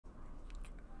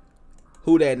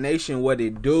Who That Nation, what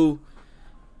it do?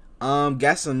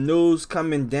 Got some news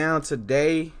coming down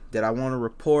today that I want to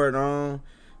report on.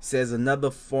 Says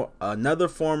another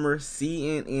former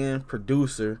CNN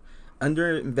producer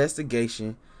under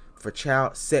investigation for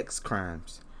child sex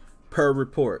crimes, per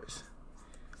reports.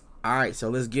 All right, so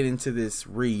let's get into this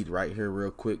read right here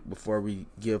real quick before we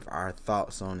give our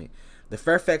thoughts on it. The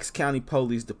Fairfax County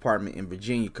Police Department in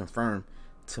Virginia confirmed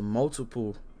to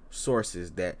multiple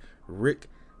sources that Rick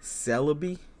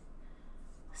Celebi,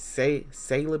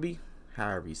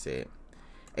 however you say it,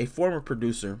 a former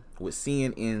producer with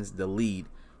CNN's The Lead,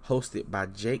 hosted by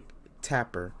Jake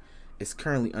Tapper, is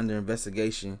currently under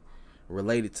investigation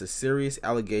related to serious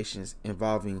allegations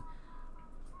involving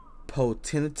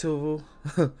potential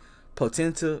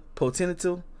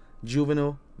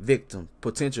juvenile victim.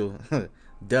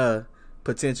 Y'all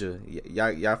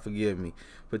forgive me.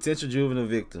 Potential juvenile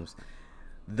victims.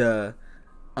 The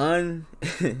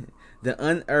unearthed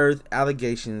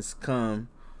allegations come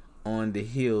on the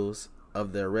heels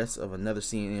of the arrest of another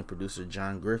CNN producer,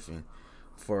 John Griffin,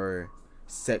 for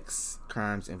sex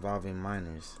crimes involving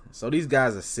minors. So these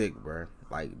guys are sick, bro.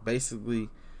 Like, basically,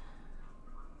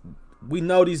 we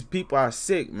know these people are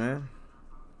sick, man.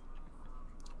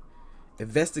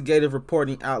 Investigative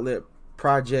reporting outlet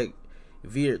Project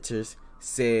Veritas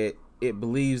said it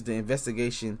believes the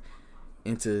investigation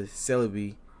into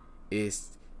Celebi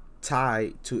is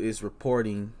tied to its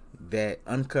reporting that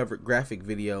uncovered graphic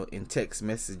video and text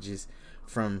messages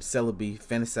from Celebi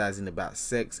fantasizing about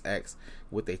sex acts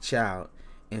with a child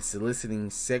and soliciting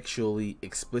sexually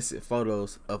explicit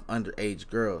photos of underage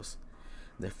girls.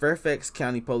 The Fairfax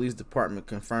County Police Department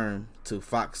confirmed to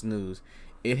Fox News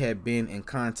it had been in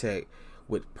contact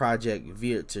with Project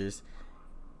Veritas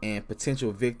and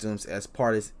potential victims as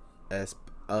part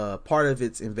of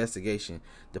its investigation.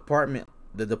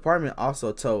 The department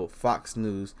also told Fox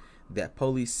News that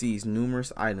police seized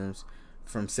numerous items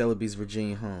from Celebi's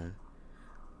Virginia home.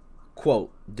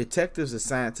 Quote, detectives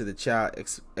assigned to the child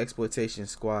exploitation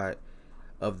squad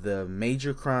of the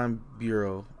Major Crime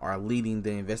Bureau are leading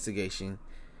the investigation,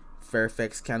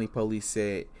 Fairfax County Police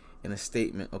said in a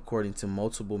statement, according to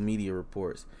multiple media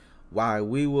reports. While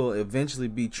we will eventually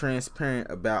be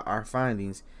transparent about our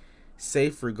findings,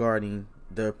 safeguarding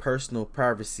the personal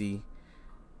privacy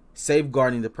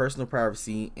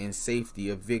and safety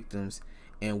of victims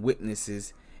and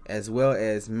witnesses, as well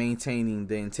as maintaining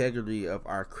the integrity of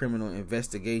our criminal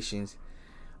investigations,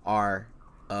 are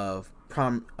of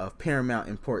paramount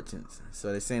importance.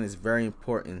 So they're saying it's very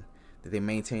important that they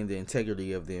maintain the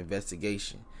integrity of the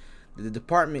investigation. The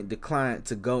department declined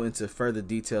to go into further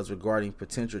details regarding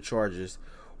potential charges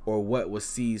or what was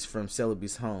seized from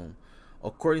Celebi's home.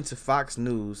 According to Fox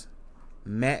News,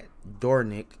 Matt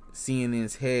Dornick,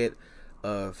 CNN's head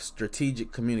of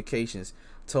strategic communications,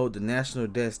 told the national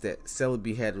desk that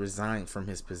Celebi had resigned from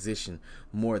his position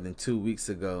more than 2 weeks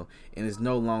ago and is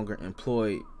no longer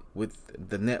employed with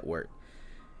the network.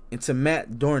 And to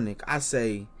Matt Dornick, I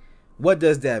say, what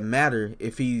does that matter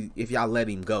if y'all let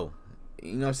him go?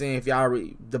 You know what I'm saying? If y'all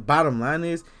the bottom line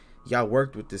is y'all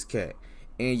worked with this cat.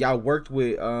 And y'all worked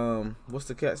with what's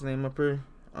the cat's name up here?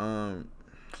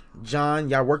 John.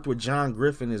 Y'all worked with John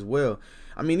Griffin as well.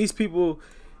 I mean, these people,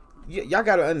 y'all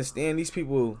gotta understand, these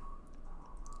people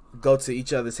go to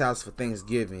each other's house for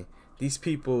Thanksgiving. These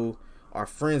people are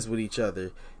friends with each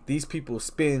other. These people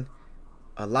spend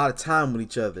a lot of time with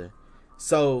each other.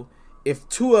 So if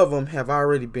two of them have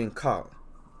already been caught,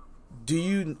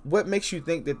 what makes you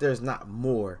think that there's not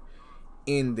more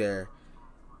in there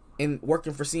and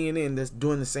working for CNN that's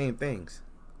doing the same things?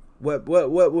 What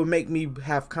would make me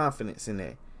have confidence in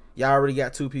that? Y'all already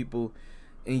got two people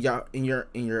in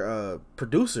your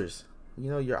producers,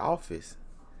 your office.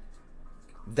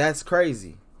 That's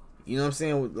crazy. You know what I'm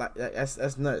saying? Like,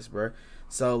 that's nuts, bro.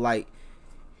 So like,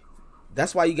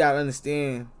 that's why you gotta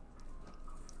understand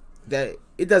that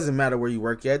it doesn't matter where you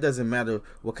work at. It doesn't matter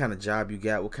what kind of job you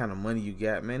got, what kind of money you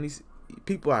got, man. These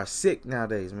people are sick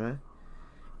nowadays, man.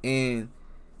 And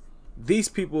these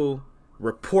people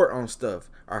report on stuff,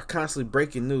 are constantly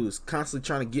breaking news, constantly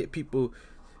trying to get people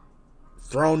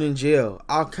thrown in jail,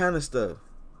 all kind of stuff.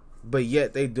 But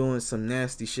yet they doing some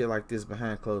nasty shit like this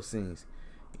behind closed scenes.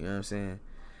 You know what I'm saying?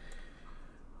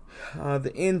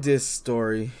 The end this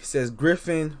story says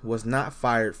Griffin was not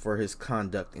fired for his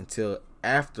conduct until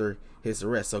after his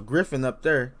arrest. So Griffin up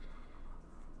there,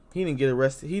 he didn't get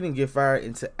arrested. He didn't get fired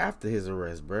until after his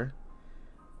arrest, bruh.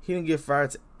 He didn't get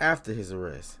fired till after his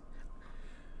arrest.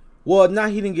 Well,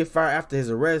 not he didn't get fired after his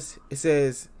arrest. It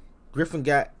says Griffin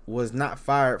was not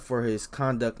fired for his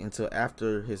conduct until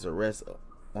after his arrest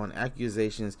on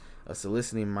accusations of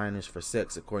soliciting minors for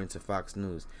sex, according to Fox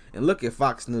News. And look at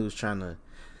Fox News trying to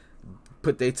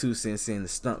put their 2 cents in to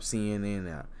stump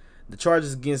CNN out. The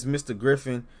charges against Mr.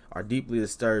 Griffin are deeply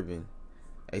disturbing,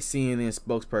 a CNN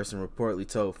spokesperson reportedly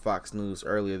told Fox News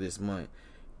earlier this month.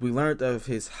 We learned of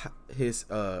his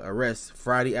arrest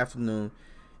Friday afternoon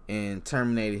and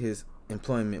terminated his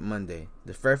employment Monday.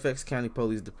 The Fairfax County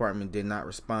Police Department did not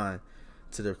respond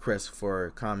to the request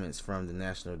for comments from the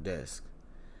national desk.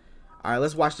 All right,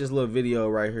 let's watch this little video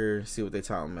right here and see what they're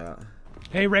talking about.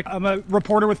 Hey, Rick, I'm a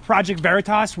reporter with Project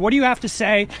Veritas. What do you have to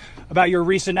say about your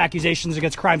recent accusations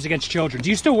against crimes against children? Do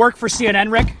you still work for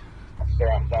CNN, Rick? Sir,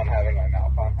 I'm done having my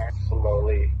mouth on her.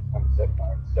 Slowly unzip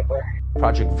my zipper.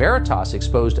 Project Veritas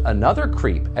exposed another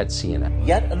creep at CNN.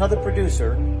 Yet another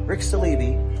producer, Rick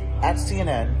Salibi, at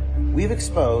CNN, we've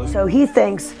exposed. So he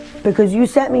thinks because you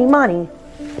sent me money,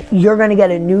 you're going to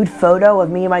get a nude photo of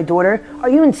me and my daughter. Are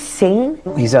you insane?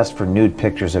 He's asked for nude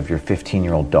pictures of your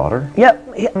 15-year-old daughter?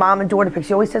 Yep, mom and daughter pics.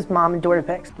 He always says mom and daughter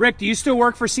pics. Rick, do you still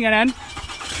work for CNN?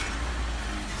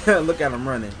 Look at him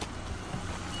running.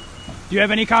 Do you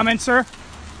have any comments, sir?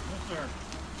 Yes, sir.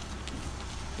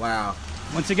 Wow.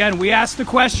 Once again, we ask the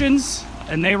questions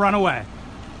and they run away.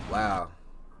 Wow.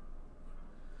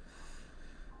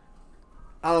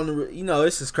 I don't know. You know,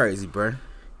 this is crazy, bro.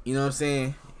 You know what I'm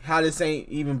saying? How this ain't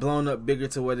even blown up bigger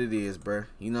to what it is, bro.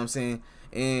 You know what I'm saying?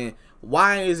 And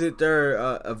why is it there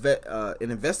an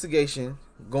investigation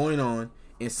going on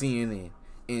in CNN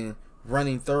and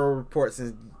running thorough reports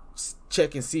and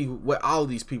check and see what all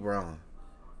these people are on?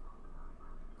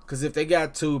 Because if they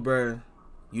got 2, bro,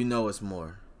 you know it's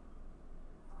more.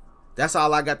 That's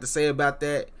all I got to say about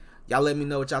that. Y'all let me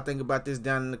know what y'all think about this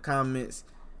down in the comments.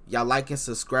 Y'all like and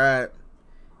subscribe.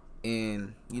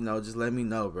 And, you know, just let me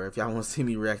know, bro, if y'all want to see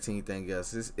me react to anything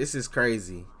else. This is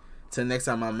crazy. Till next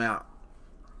time I'm out.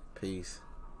 Peace.